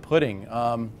proof is in the pudding.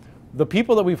 The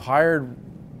people that we've hired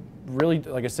really,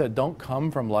 like I said, don't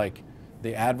come from like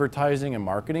the advertising and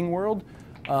marketing world.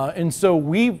 And so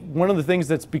one of the things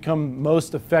that's become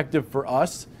most effective for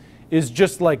us is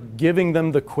just like giving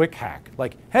them the quick hack.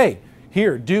 Like, hey,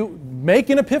 here, make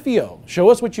an Epiphio. Show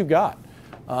us what you've got.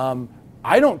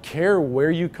 I don't care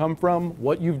where you come from,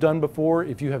 what you've done before,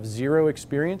 if you have zero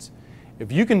experience.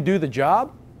 If you can do the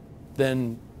job,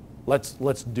 then let's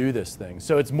do this thing.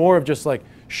 So it's more of just like,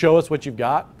 show us what you've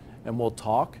got and we'll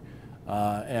talk.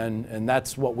 And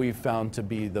that's what we've found to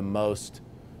be the most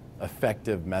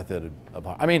effective method of,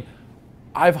 I mean,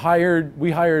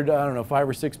 we hired, I don't know, 5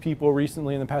 or 6 people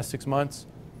recently in the past 6 months.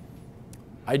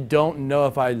 I don't know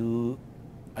if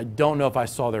I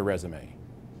saw their resume.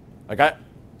 Like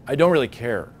I don't really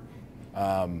care.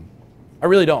 I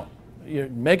really don't.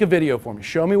 Make a video for me.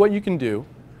 Show me what you can do.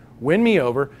 Win me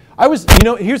over.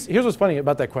 Here's what's funny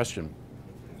about that question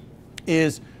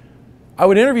is I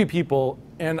would interview people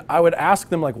and I would ask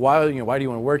them like, why do you want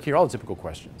to work here? All the typical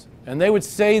questions. And they would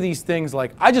say these things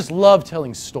like, I just love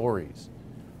telling stories.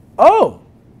 Oh,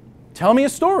 tell me a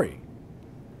story.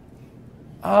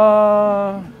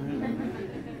 I'm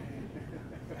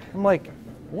like,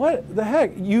 what the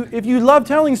heck? If you love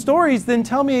telling stories, then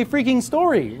tell me a freaking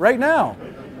story right now.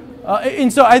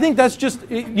 And so I think that's just,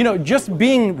 just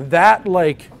being that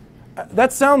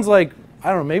that sounds like, I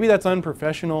don't know, maybe that's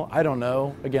unprofessional. I don't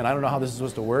know. Again, I don't know how this is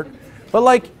supposed to work.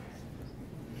 But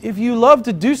if you love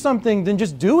to do something, then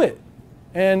just do it.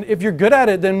 And if you're good at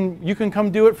it, then you can come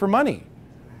do it for money.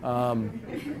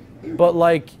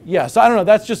 But yeah, so I don't know.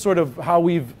 That's just sort of how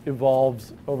we've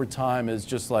evolved over time is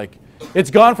just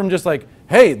it's gone from just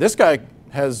hey, this guy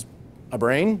has a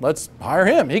brain, let's hire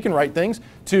him. He can write things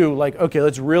to okay,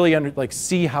 let's really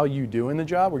see how you do in the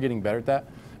job. We're getting better at that.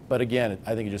 But again,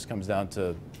 I think it just comes down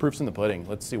to proofs in the pudding.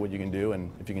 Let's see what you can do,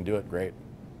 and if you can do it, great.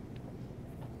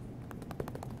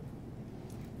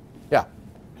 Yeah.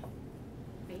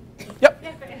 Yep.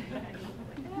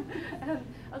 I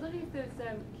was wondering if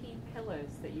there's key pillars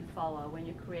that you follow when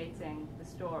you're creating the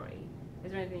story.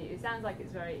 Is there anything? It sounds like it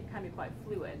can be quite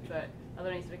fluid, but are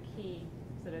there any sort of key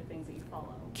things that you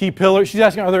follow? Key pillars. She's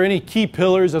asking, are there any key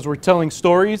pillars as we're telling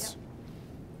stories?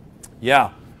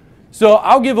 Yeah. So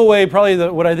I'll give away probably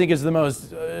what I think is the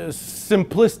most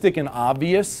simplistic and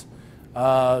obvious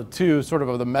to sort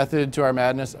of the method to our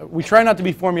madness. We try not to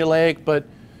be formulaic, but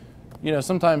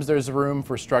sometimes there's room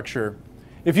for structure.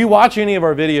 If you watch any of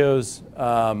our videos,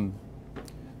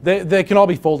 they can all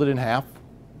be folded in half.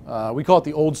 We call it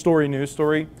the old story, new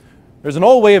story. There's an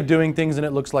old way of doing things and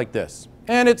it looks like this.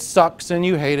 And it sucks and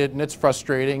you hate it and it's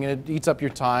frustrating and it eats up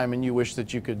your time and you wish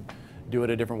that you could do it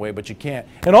a different way, but you can't.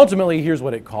 And ultimately, here's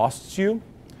what it costs you.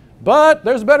 But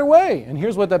there's a better way, and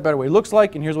here's what that better way looks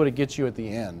like, and here's what it gets you at the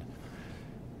end.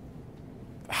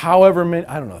 However many,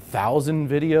 I don't know, 1,000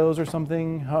 videos or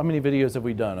something? How many videos have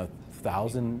we done?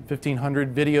 1,000,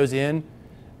 1,500 videos in?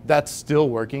 That's still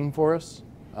working for us.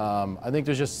 I think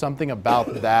there's just something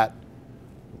about that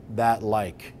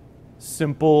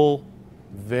simple,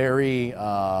 very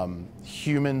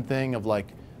human thing of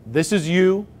this is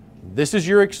you, this is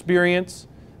your experience,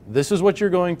 this is what you're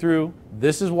going through,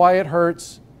 this is why it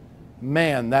hurts.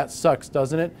 Man, that sucks,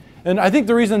 doesn't it? And I think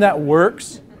the reason that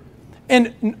works,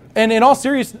 and in all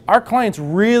seriousness, our clients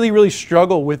really, really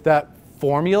struggle with that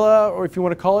formula, or if you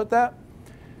want to call it that,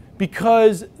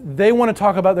 because they want to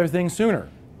talk about their thing sooner,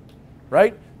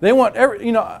 right? They want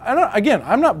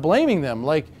I'm not blaming them,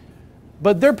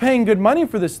 but they're paying good money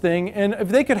for this thing, and if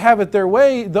they could have it their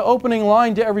way, the opening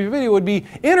line to every video would be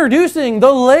introducing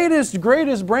the latest,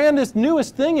 greatest, brandest,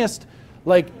 newest thingest.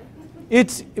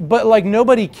 But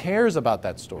nobody cares about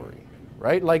that story,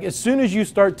 right? As soon as you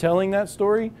start telling that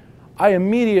story, I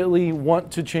immediately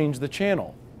want to change the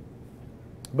channel.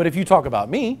 But if you talk about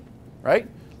me, right?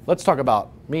 Let's talk about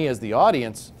me as the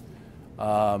audience.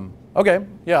 Okay,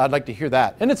 yeah, I'd like to hear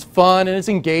that. And it's fun and it's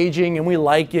engaging and we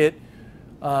like it.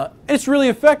 It's really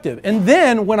effective. And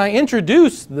then when I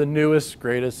introduce the newest,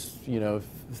 greatest,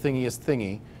 thingiest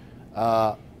thingy,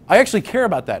 I actually care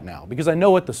about that now because I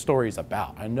know what the story is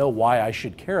about. I know why I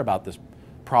should care about this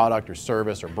product or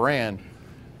service or brand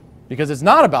because it's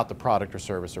not about the product or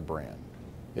service or brand.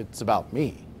 It's about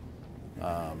me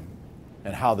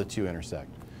and how the two intersect.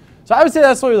 So I would say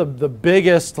that's sort of the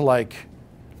biggest,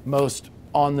 most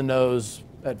on the nose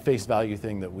at face value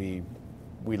thing that we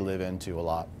live into a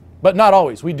lot. But not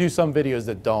always. We do some videos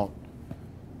that don't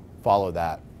follow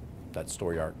that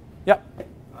story arc. Yeah?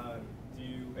 Do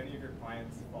any of your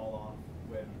clients fall off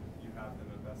when you have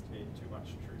them investigate too much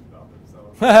truth about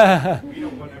themselves? We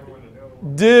don't want everyone to know.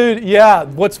 Dude, yeah.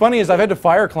 What's funny is I've had to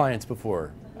fire clients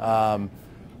before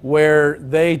where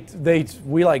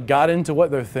we got into what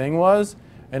their thing was,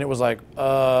 And it was like,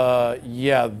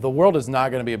 yeah, the world is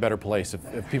not going to be a better place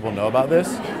if people know about this.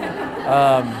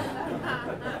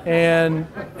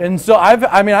 And so I've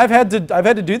had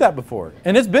to do that before,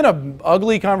 and it's been an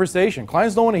ugly conversation.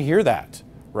 Clients don't want to hear that,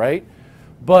 right?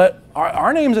 But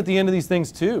our name's at the end of these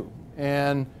things too,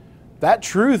 and that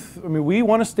truth. I mean, we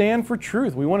want to stand for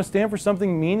truth. We want to stand for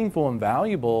something meaningful and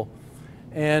valuable.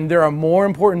 And there are more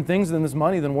important things than this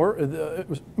money than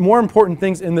more important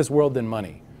things in this world than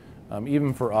money,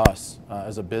 even for us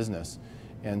as a business.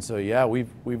 And so yeah,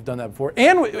 we've done that before,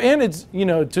 and it's, you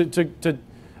know,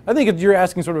 I think you're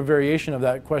asking sort of a variation of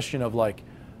that question of like,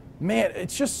 man,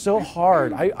 it's just so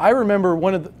hard. I remember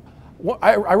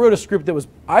I wrote a script that was,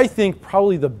 I think,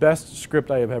 probably the best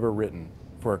script I have ever written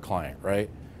for a client, right?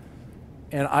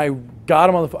 And I got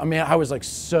them on the phone. I mean, I was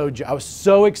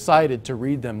so excited to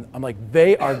read them. I'm like,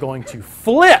 they are going to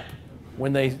flip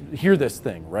when they hear this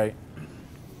thing, right?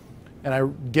 And I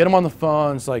get them on the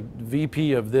phone. It's like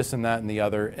VP of this and that and the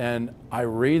other, and I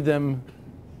read them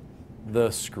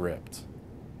the script.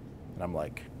 And I'm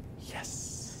like,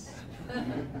 yes.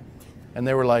 And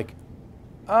they were like,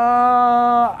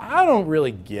 I don't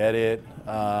really get it.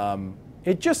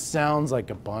 It just sounds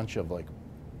like a bunch of like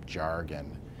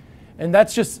jargon. And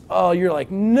that's just, oh, you're like,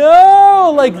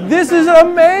 no, like this is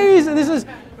amazing.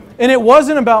 And it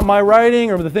wasn't about my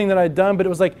writing or the thing that I'd done, but it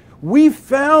was like, we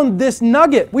found this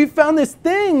nugget. We found this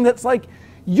thing that's like,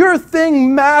 your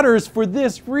thing matters for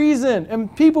this reason,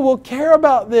 and people will care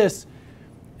about this.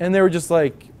 And they were just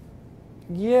like,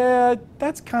 yeah,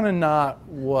 that's kind of not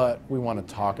what we want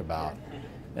to talk about.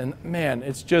 And man,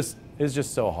 it's just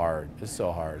so hard. It's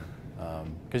so hard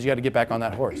because you got to get back on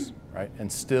that horse, right?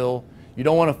 And still, you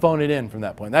don't want to phone it in from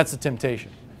that point. That's the temptation.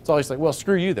 It's always like, well,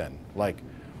 screw you then. Like,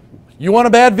 you want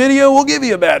a bad video? We'll give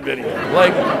you a bad video.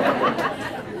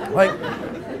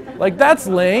 Like that's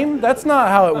lame. That's not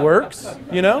how it works,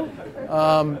 you know.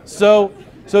 So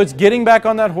it's getting back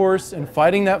on that horse and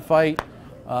fighting that fight.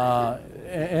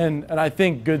 And I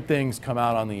think good things come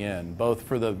out on the end, both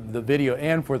for the video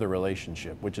and for the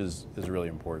relationship, which is really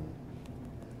important.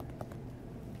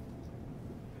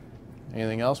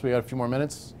 Anything else? We got a few more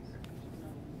minutes.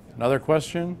 Another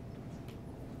question?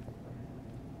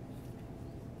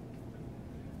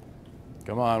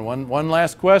 Come on, one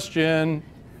last question.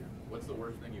 What's the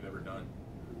worst thing you've ever done?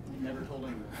 Never told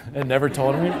him. And never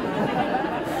told him?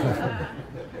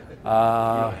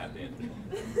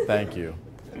 Thank you.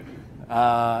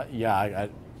 Yeah,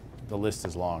 the list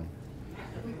is long.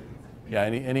 Yeah,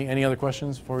 any other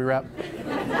questions before we wrap?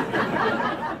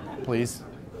 Please.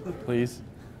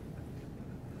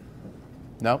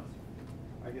 No?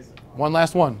 I guess One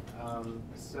last one.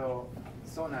 So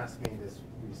someone asked me this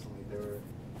recently. They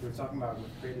were talking about with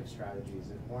creative strategies,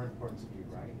 it's more important to be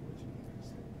right or to be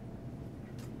interesting,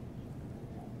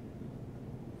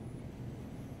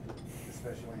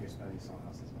 especially when you're spending someone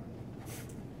else's money.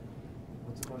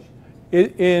 What's the question?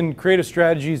 In creative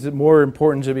strategies, is it more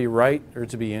important to be right or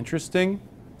to be interesting?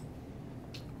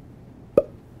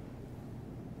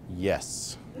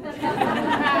 Yes.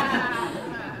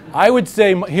 I would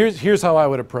say, here's how I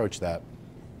would approach that.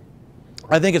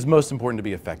 I think it's most important to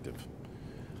be effective.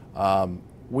 I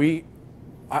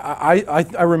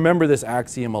remember this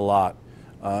axiom a lot,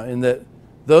 in that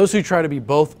those who try to be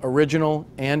both original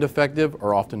and effective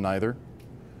are often neither.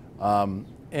 And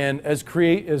as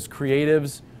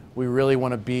creatives, we really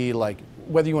want to be like,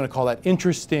 whether you want to call that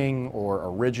interesting or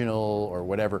original or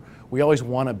whatever, we always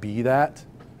want to be that.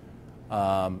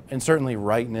 And certainly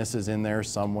rightness is in there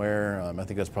somewhere. I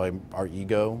think that's probably our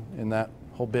ego in that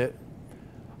whole bit.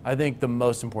 I think the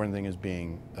most important thing is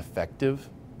being effective.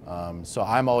 So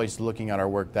I'm always looking at our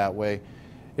work that way.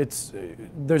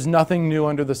 There's nothing new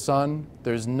under the sun.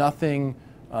 There's nothing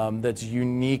that's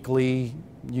uniquely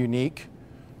unique.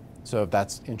 So if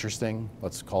that's interesting,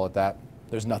 let's call it that.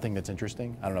 There's nothing that's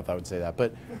interesting. I don't know if I would say that,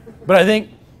 but I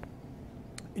think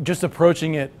just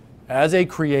approaching it as a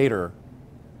creator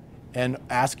and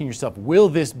asking yourself, will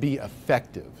this be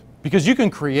effective? Because you can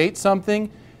create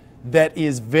something that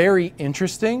is very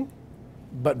interesting,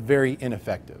 but very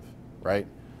ineffective, right?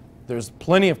 There's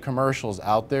plenty of commercials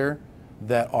out there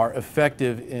that are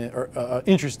effective or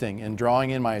interesting in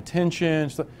drawing in my attention.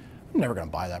 So I'm never going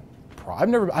to buy that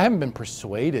product. I haven't been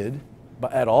persuaded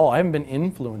at all. I haven't been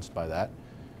influenced by that.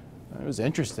 It was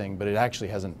interesting, but it actually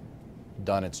hasn't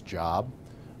done its job.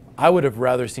 I would have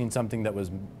rather seen something that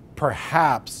was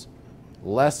perhaps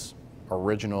less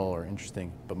original or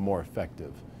interesting, but more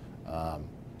effective. I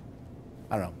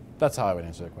don't know. That's how I would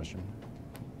answer that question.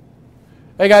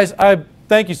 Hey guys, I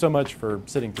thank you so much for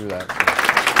sitting through that.